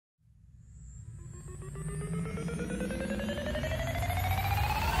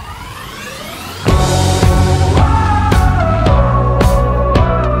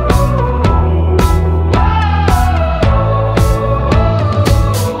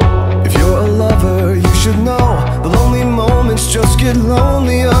should know, the lonely moments just get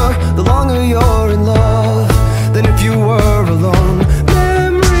lonelier the longer you're in love than if you were alone.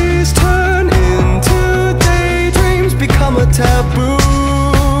 Memories turn into daydreams, become a taboo.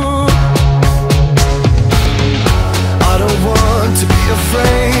 I don't want to be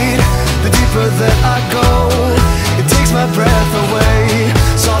afraid. The deeper that I go, it takes my breath away.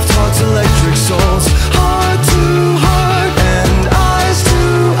 Soft hearts, electric souls, heart to heart and eyes to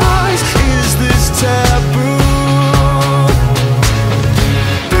eyes. Is this taboo?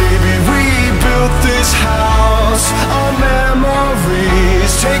 Baby, we built this house on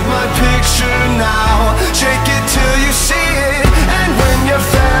memories. Take my picture now, shake it till you see it. And when your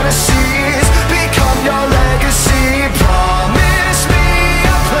fantasies become your legacy, promise me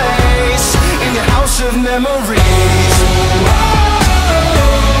a place in your house of memories.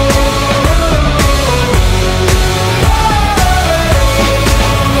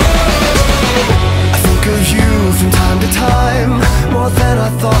 I think of you from time to time, more than I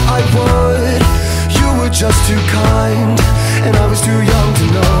thought I would. You were just too kind, and I was too young to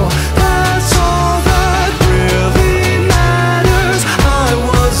know. That's all that really matters. I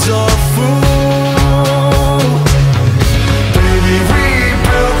was a fool. Baby, we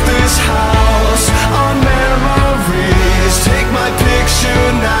built this house on memories. Take my picture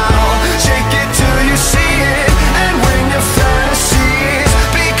now, shake it till you see it. And when your fantasies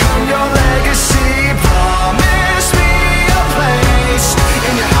become your legacy, promise me a place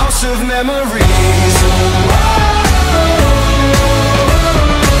in your house of memories.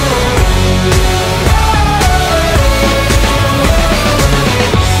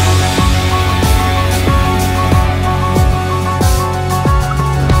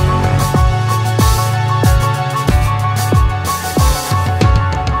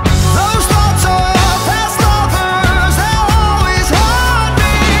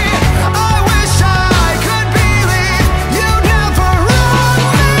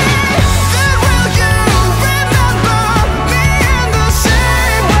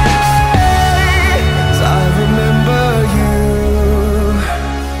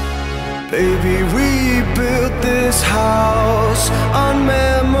 Baby, we built this house on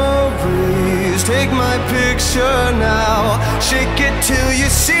memories. Take my picture now, shake it till you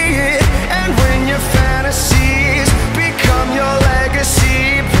see it. And when your fantasy